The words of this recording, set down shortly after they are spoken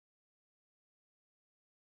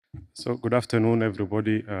So good afternoon,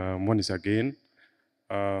 everybody. Once again,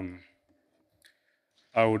 um,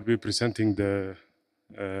 I will be presenting the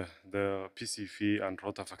PCV and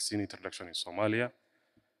Rota vaccine introduction in Somalia.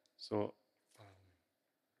 So,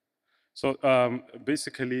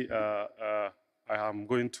 basically, I am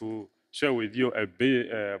going to share with you a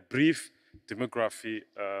brief demography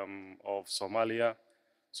of Somalia.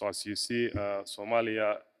 So, as you see,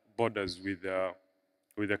 Somalia borders with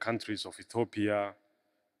the countries of Ethiopia,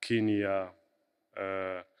 Kenya,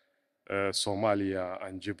 Somalia,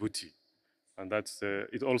 and Djibouti. And that's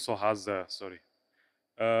it also has sorry.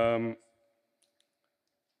 Um,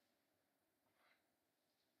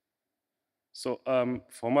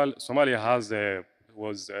 Somalia has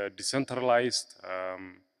was decentralized,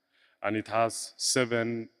 and it has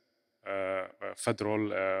seven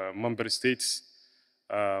federal member states.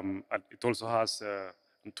 And it also has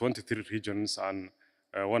 23 regions and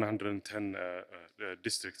 110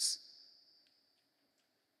 districts.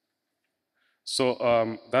 So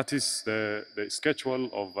that is the schedule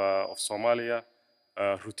of Somalia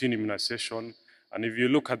routine immunization. And if you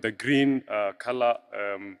look at the green color,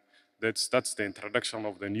 that's the introduction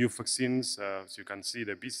of the new vaccines. So you can see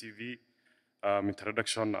the BCV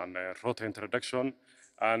introduction and Rota introduction.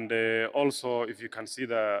 And also, if you can see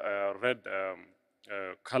the red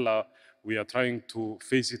color, we are trying to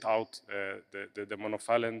phase it out, the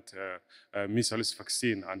monovalent measles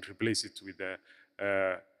vaccine, and replace it with the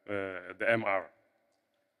MR.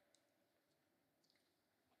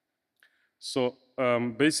 So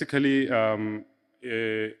basically,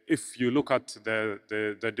 if you look at the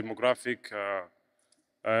demographic,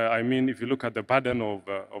 I mean, if you look at the burden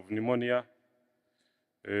of pneumonia,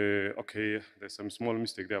 okay, there's some small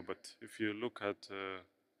mistake there, but if you look at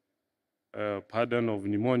burden of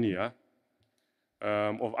pneumonia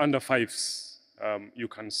of under fives, you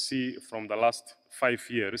can see from the last 5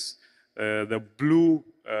 years, the blue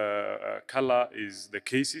color is the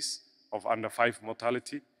cases of under five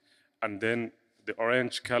mortality, and then the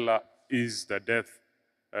orange color is the death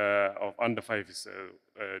of under fives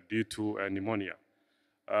due to pneumonia.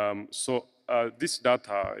 This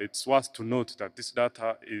data, it's worth to note that this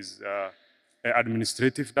data is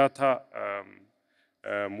administrative data,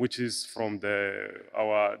 which is from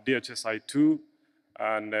our DHSI2,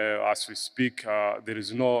 and as we speak, there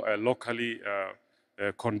is no locally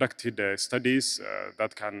conducted studies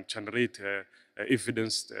that can generate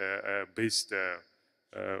evidence-based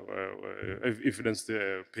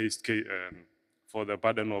evidence-based for the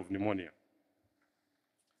burden of pneumonia.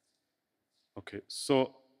 Okay,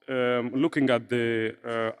 so looking at the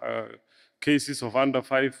cases of under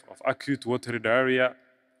five of acute watery diarrhea,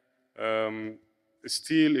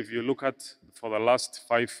 still, if you look at for the last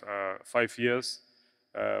 5 years,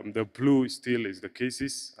 the blue still is the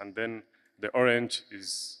cases, and then the orange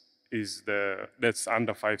is that's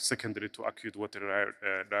under five secondary to acute watery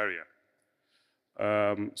diarrhea.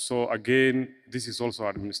 So again, this is also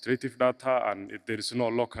administrative data, and there is no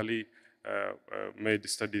locally made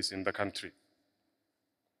studies in the country.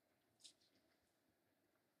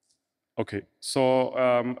 Okay, so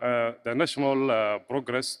the national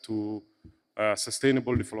progress to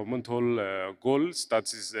sustainable developmental goals,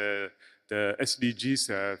 that is the SDGs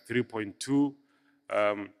 3.2.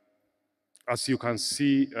 As you can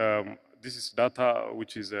see, this is data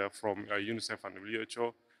which is from UNICEF and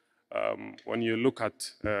WHO. When you look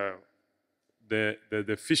at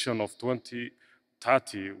the vision of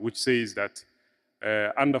 2030, which says that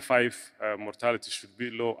under five mortality should be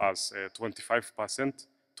low as 25%,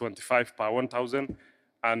 25 per 1,000,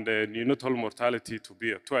 and neonatal mortality to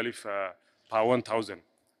be 12 per 1,000.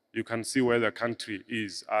 You can see where the country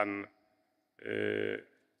is, and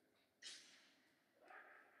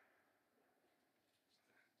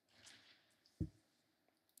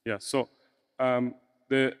yeah, so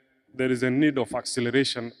there is a need of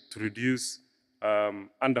acceleration to reduce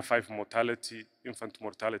under five mortality, infant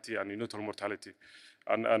mortality, and neonatal mortality.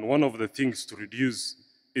 And one of the things to reduce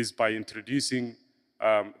is by introducing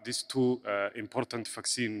these two important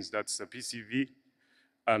vaccines, that's the PCV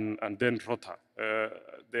and then Rota.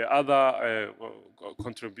 The other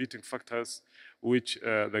contributing factors which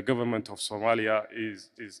the government of Somalia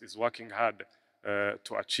is working hard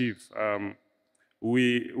to achieve.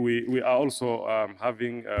 We are also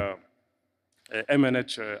having a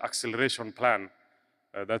MNH acceleration plan,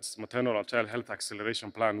 that's maternal and child health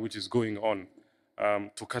acceleration plan, which is going on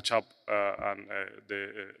to catch up on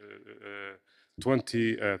the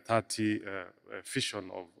 2030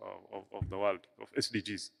 vision of the world, of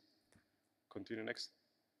SDGs. Continue next.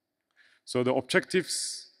 So the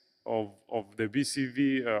objectives of the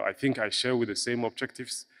BCV, I think I share with the same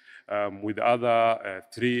objectives. with other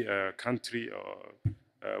three countries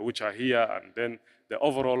which are here. And then the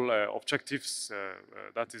overall objectives,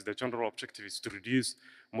 that is the general objective, is to reduce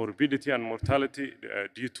morbidity and mortality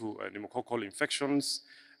due to pneumococcal infections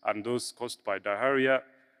and those caused by diarrhea.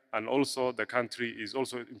 And also the country is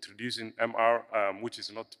also introducing MR, which is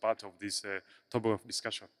not part of this topic of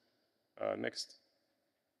discussion. Next.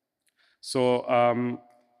 So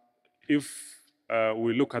if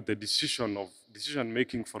we look at the decision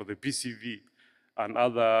making for the PCV and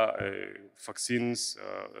other vaccines,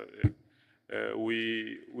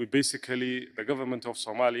 we basically, the government of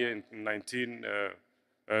Somalia in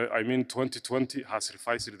 2020 has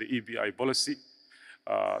revised the EBI policy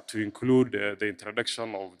to include the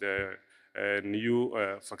introduction of the new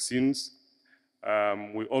vaccines.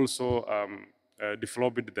 We also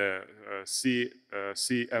developed the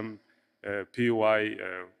CMPY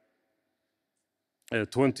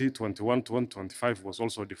 2021-2025 was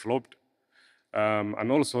also developed.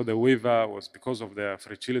 And also the waiver was because of the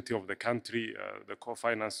fragility of the country, the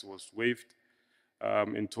co-finance was waived.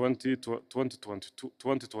 In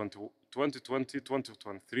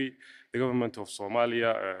 2020-2023, the government of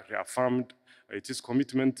Somalia reaffirmed its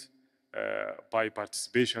commitment by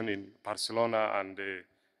participation in Barcelona and the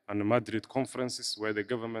Madrid conferences, where the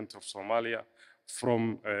government of Somalia,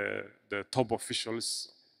 from the top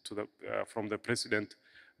officials to the from the president,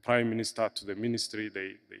 prime minister to the ministry,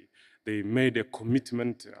 they made a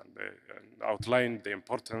commitment and outlined the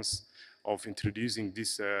importance of introducing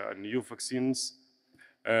these new vaccines.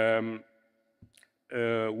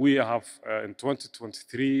 We have in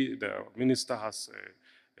 2023, the minister has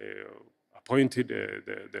appointed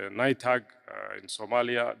the NITAG in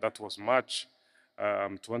Somalia. That was March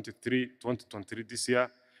 2023 this year,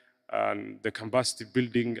 and the capacity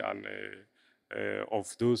building and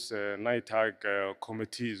of those NITAG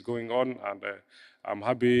committee is going on, and I'm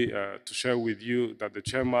happy to share with you that the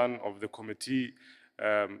chairman of the committee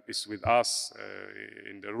is with us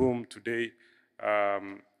in the room today.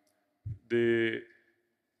 The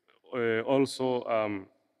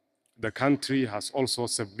country has also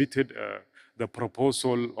submitted the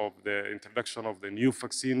proposal of the introduction of the new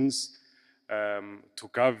vaccines to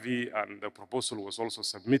Gavi, and the proposal was also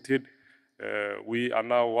submitted. We are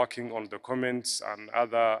now working on the comments and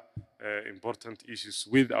other important issues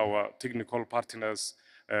with our technical partners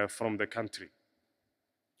from the country.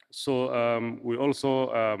 So we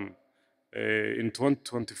also, in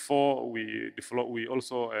 2024, we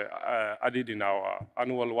also added in our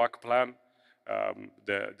annual work plan,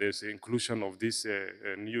 there's inclusion of these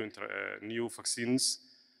new vaccines.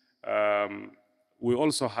 We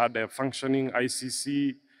also had a functioning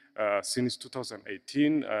ICC since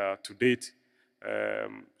 2018 to date.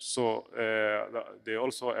 They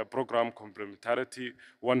also a program complementarity,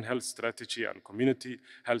 One Health Strategy and Community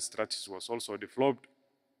Health Strategy was also developed.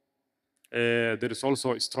 There is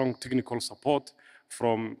also strong technical support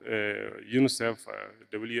from UNICEF,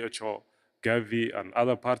 WHO, Gavi, and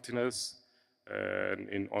other partners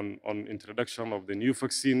on introduction of the new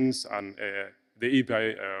vaccines and the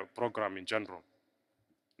EBI program in general.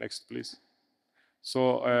 Next, please.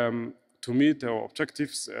 So to meet our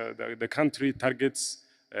objectives, the country targets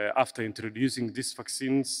after introducing these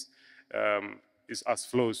vaccines is as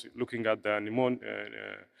follows, looking at the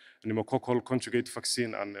pneumococcal conjugate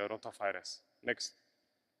vaccine and rotavirus. Next.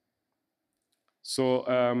 So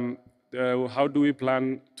how do we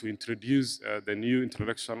plan to introduce the new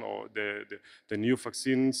introduction or the new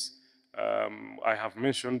vaccines? I have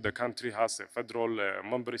mentioned the country has a federal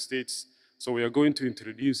member states, so we are going to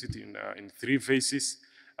introduce it in 3 phases.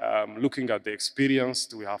 Looking at the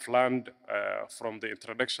experience we have learned from the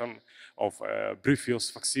introduction of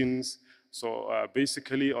previous vaccines. So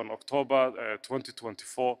basically on October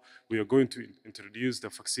 2024, we are going to introduce the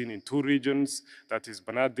vaccine in 2 regions, that is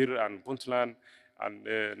Banaadir and Puntland. And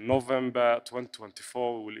November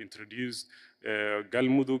 2024, we will introduce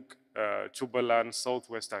Galmudug, Jubaland,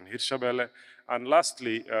 Southwest, and Hirshabelle. And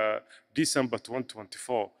lastly, December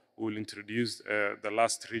 2024, we will introduce the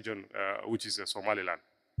last region, which is Somaliland.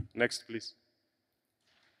 Next, please.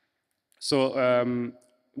 So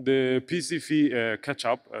the PCV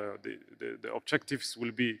catch-up, the objectives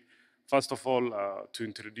will be, first of all, to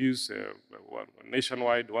introduce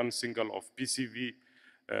nationwide one single of PCV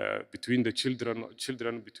between the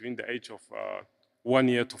children between the age of 1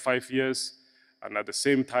 year to 5 years, and at the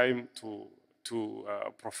same time to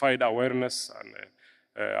provide awareness and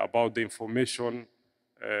about the information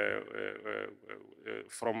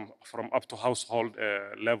from up to household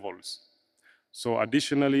levels. So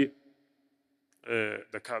additionally,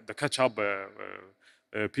 the catch-up,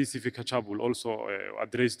 PCV catch-up will also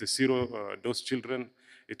address the 0 dose children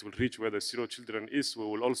it will reach where the 0 children is. We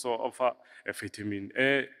will also offer a vitamin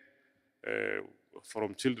A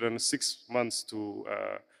from children 6 months to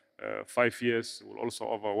 5 years. We'll also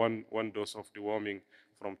offer one dose of deworming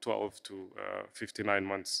from 12 to 59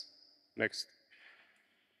 months. Next.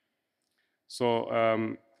 So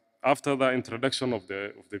after the introduction of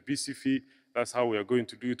the PCV, that's how we are going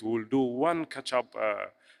to do it. We'll do one catch-up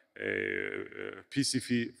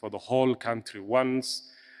PCV for the whole country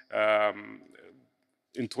once.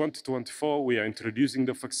 In 2024, we are introducing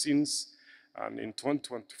the vaccines, and in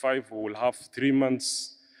 2025, we will have 3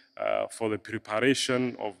 months for the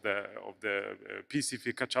preparation of the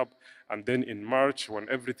PCV catch-up, and then in March, when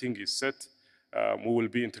everything is set, we will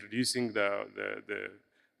be introducing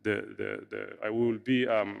I will be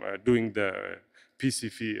doing the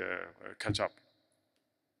PCV catch-up.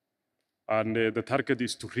 And the target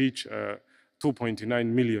is to reach 2.9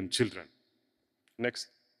 million children.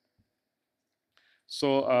 Next.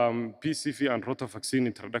 So PCV and rota vaccine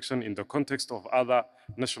introduction in the context of other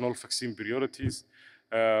national vaccine priorities.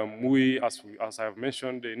 As I have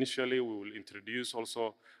mentioned initially, we will introduce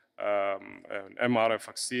also an mRNA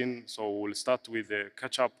vaccine. So we'll start with the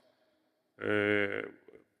catch-up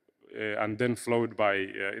and then followed by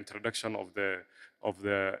introduction of the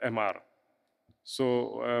MR.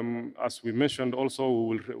 So as we mentioned also,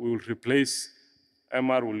 we will replace,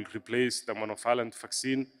 MR will replace the monovalent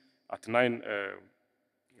vaccine at 9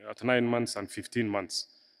 months and 15 months.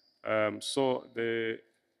 So the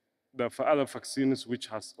other vaccines which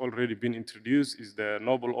has already been introduced is the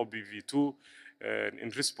novel OBV2 in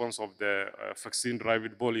response of the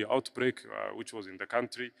vaccine-derived polio outbreak, which was in the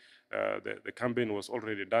country. The campaign was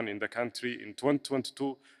already done in the country. In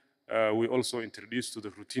 2022, we also introduced to the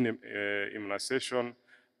routine immunization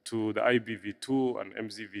to the IBV2, and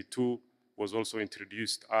MZV2 was also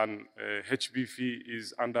introduced, and HBV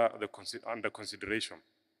is under consideration.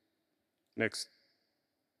 Next.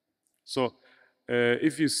 So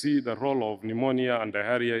if you see the role of pneumonia and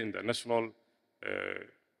diarrhea in the national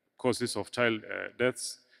causes of child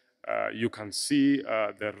deaths, you can see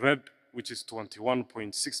the red, which is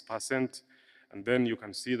 21.6%, and then you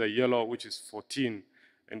can see the yellow, which is 14%,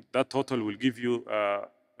 and that total will give you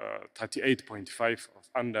 38.5 of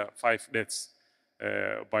under 5 deaths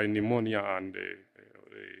by pneumonia and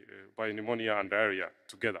diarrhea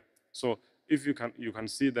together. So if you can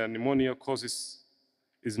see the pneumonia causes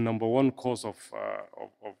is number one cause of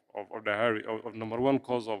diarrhea, of number one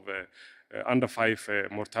cause of under 5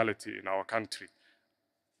 mortality in our country.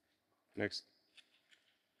 Next.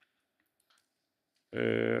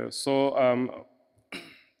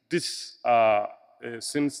 This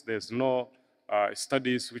since there's no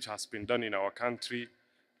studies which has been done in our country,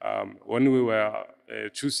 when we were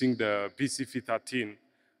choosing the PCV13,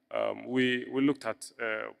 we looked at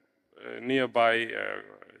nearby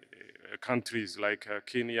countries like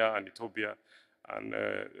Kenya and Ethiopia, and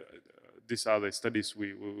these are the studies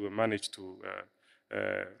we managed to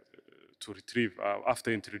retrieve.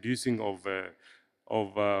 After introducing of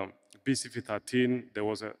PCV13, there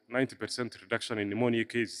was a 90% reduction in pneumonia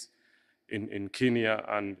cases in Kenya,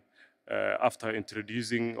 and after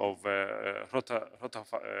introducing of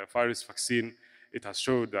rotavirus vaccine, it has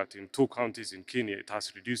showed that in 2 counties in Kenya, it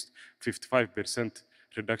has reduced 55%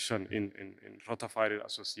 reduction in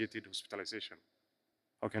rotavirus-associated hospitalization.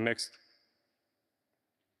 Okay, next.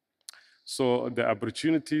 So the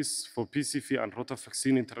opportunities for PCV and rota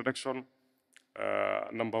vaccine introduction,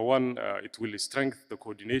 number one, it will strengthen the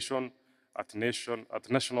coordination at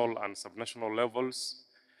national and subnational levels.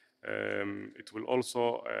 It will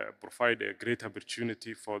also provide a great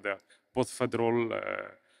opportunity for the both federal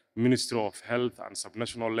Ministry of Health and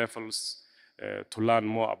subnational levels to learn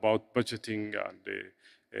more about budgeting and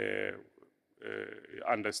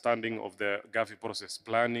understanding of the Gavi process,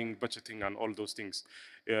 planning, budgeting, and all those things.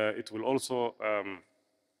 It will also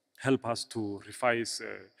help us to revise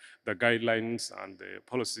the guidelines and the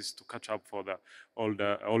policies to catch up for all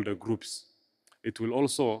the groups. It will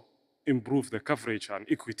also improve the coverage and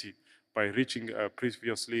equity by reaching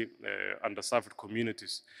previously underserved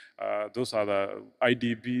communities. Those are the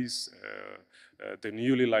IDBs, the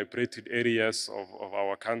newly liberated areas of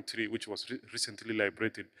our country, which was recently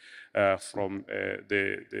liberated from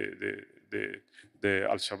the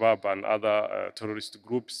Al-Shabaab and other terrorist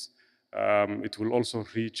groups. It will also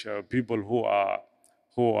reach people who are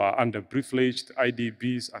underprivileged,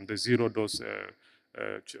 IDBs, and the zero-dose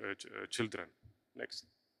children. Next.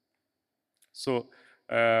 So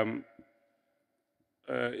we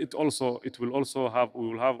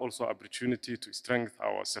will have also opportunity to strengthen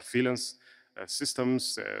our surveillance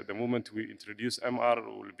systems. The moment we introduce MR,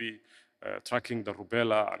 we will be tracking the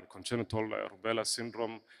rubella and congenital rubella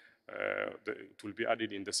syndrome. It will be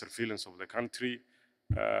added in the surveillance of the country.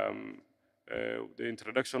 The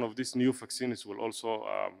introduction of these new vaccines will also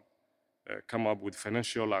come up with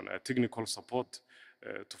financial and technical support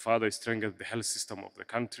to further strengthen the health system of the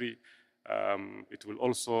country. It will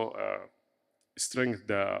also strengthen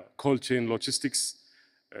the cold chain logistics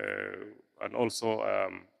and also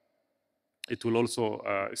it will also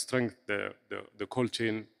strengthen the cold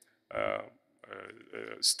chain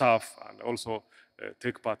staff and also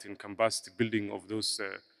take part in capacity building of those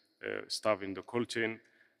staff in the cold chain,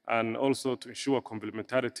 and also to ensure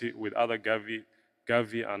complementarity with other Gavi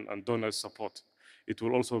and donor support. It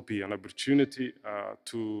will also be an opportunity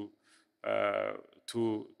to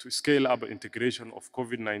scale up integration of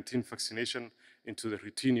COVID-19 vaccination into the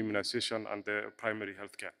routine immunization and the primary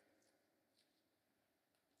health care.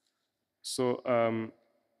 So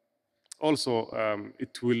also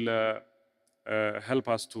it will help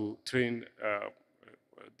us to train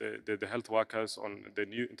the health workers on the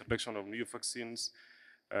new introduction of new vaccines.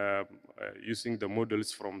 Using the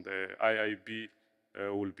models from the IIB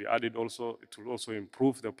will be added also. It will also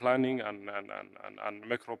improve the planning and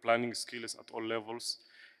macro planning skills at all levels.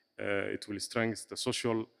 It will strengthen the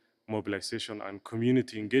social mobilization and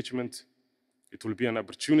community engagement. It will be an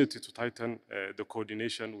opportunity to tighten the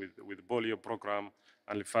coordination with polio program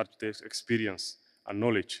and lymphatic experience and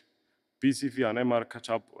knowledge. PCV and MR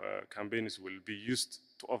catch-up campaigns will be used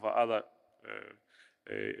to offer other.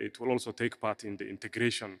 It will also take part in the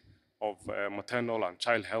integration of maternal and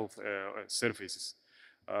child health services.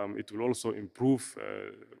 It will also improve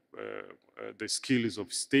the skills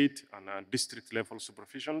of state and district level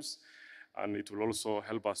supervisions, and it will also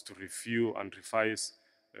help us to review and revise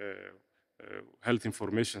health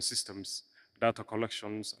information systems, data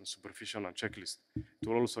collections and supervision and checklist. It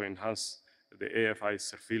will also enhance the AFI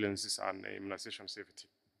surveillances and immunization safety.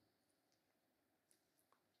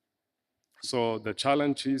 So the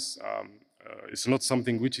challenge is it's not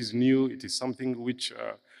something which is new. It is something which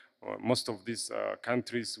most of these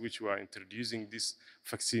countries which were introducing this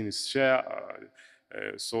vaccines share.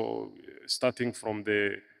 So starting from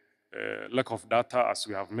the lack of data, as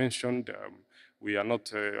we have mentioned, we are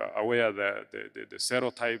not aware the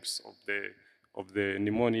serotypes of the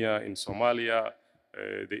pneumonia in Somalia.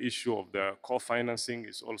 The issue of the co-financing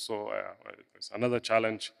is also is another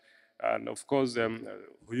challenge. And of course,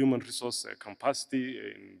 human resource capacity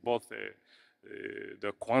in both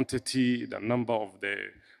the quantity, the number of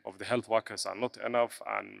the health workers are not enough,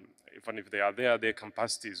 and even if they are there, their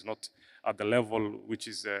capacity is not at the level which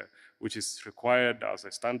is required as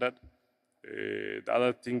a standard. The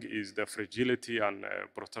other thing is the fragility and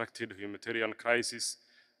protracted humanitarian crisis,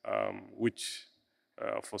 which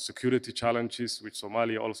for security challenges, which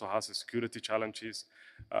Somalia also has security challenges.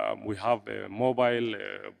 We have mobile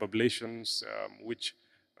populations which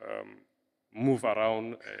move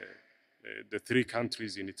around the three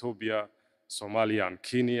countries in Ethiopia, Somalia, and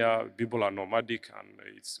Kenya. People are nomadic, and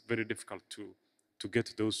it's very difficult to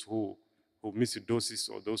get those who miss doses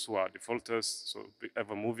or those who are defaulters, so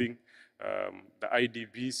ever moving. The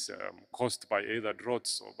IDBs caused by either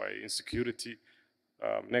droughts or by insecurity.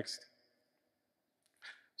 Next.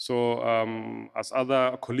 So as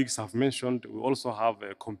other colleagues have mentioned, we also have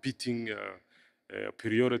competing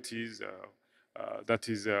priorities. That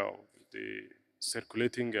is the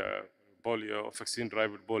circulating polio,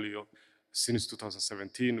 vaccine-derived polio since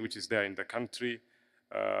 2017, which is there in the country.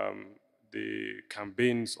 The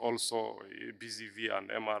campaigns also, BZV and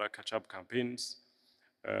MR catch-up campaigns,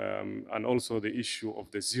 and also the issue of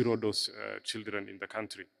the zero-dose children in the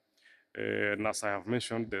country. And as I have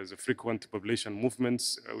mentioned, there's a frequent population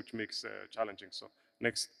movements, which makes challenging. So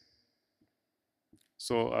next.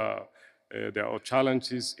 So there are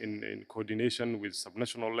challenges in coordination with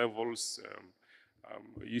subnational levels.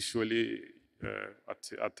 Usually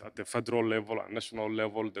at the federal level and national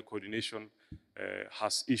level, the coordination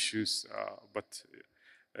has issues, but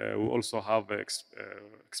we also have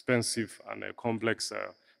expensive and complex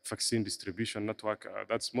vaccine distribution network.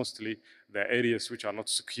 That's mostly the areas which are not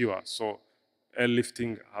secure. So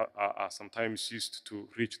airlifting are sometimes used to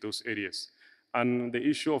reach those areas. And the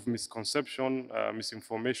issue of misconception,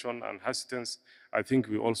 misinformation, and hesitance, I think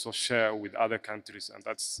we also share with other countries, and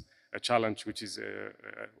that's a challenge which is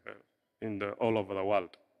all over the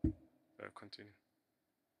world. Continue.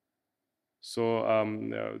 So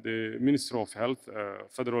the Ministry of Health,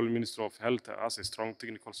 Federal Ministry of Health has a strong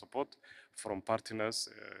technical support from partners,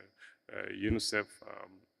 UNICEF,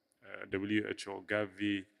 WHO,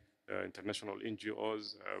 Gavi, international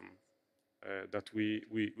NGOs, that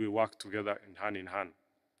we work together in hand.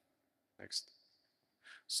 Next.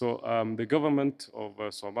 So the government of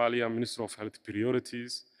Somalia, Ministry of Health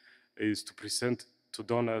priorities is to present to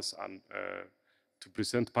donors and to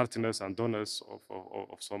present partners and donors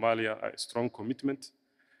of Somalia a strong commitment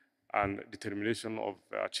and determination of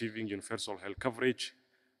achieving universal health coverage,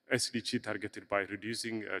 SDG targeted by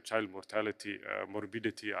reducing child mortality,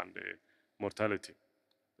 morbidity, and mortality.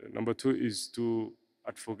 Number two is to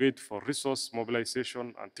advocate for resource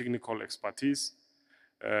mobilization and technical expertise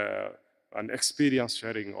and experience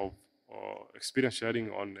sharing on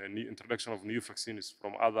new introduction of new vaccines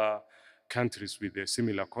from other countries with a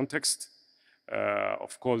similar context.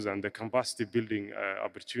 Of course, and the capacity building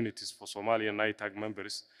opportunities for Somalian NITAG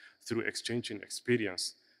members through exchanging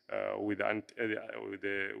experience with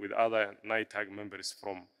other NITAG members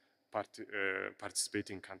from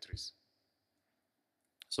participating countries.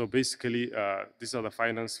 So basically, these are the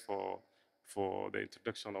finance for the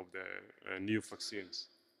introduction of the new vaccines.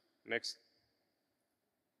 Next.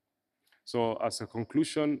 So as a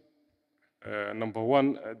conclusion, number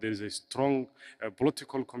one, there is a strong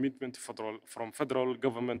political commitment from federal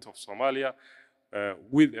government of Somalia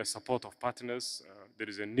with the support of partners. There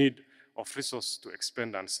is a need of resources to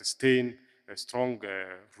expand and sustain a strong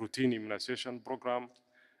routine immunization program.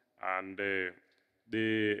 And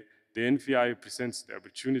the NVI presents the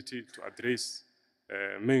opportunity to address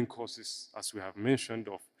main causes, as we have mentioned,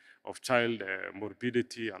 of child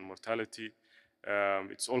morbidity and mortality.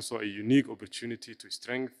 It's also a unique opportunity to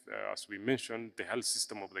strengthen, as we mentioned, the health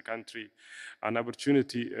system of the country, an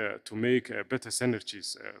opportunity to make better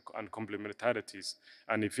synergies and complementarities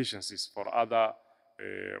and efficiencies for other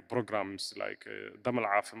programs like Damal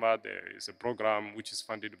Afimad is a program which is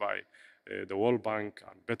funded by the World Bank,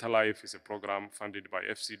 and Better Life is a program funded by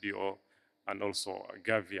FCDO and also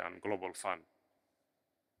Gavi and Global Fund.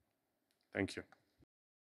 Thank you.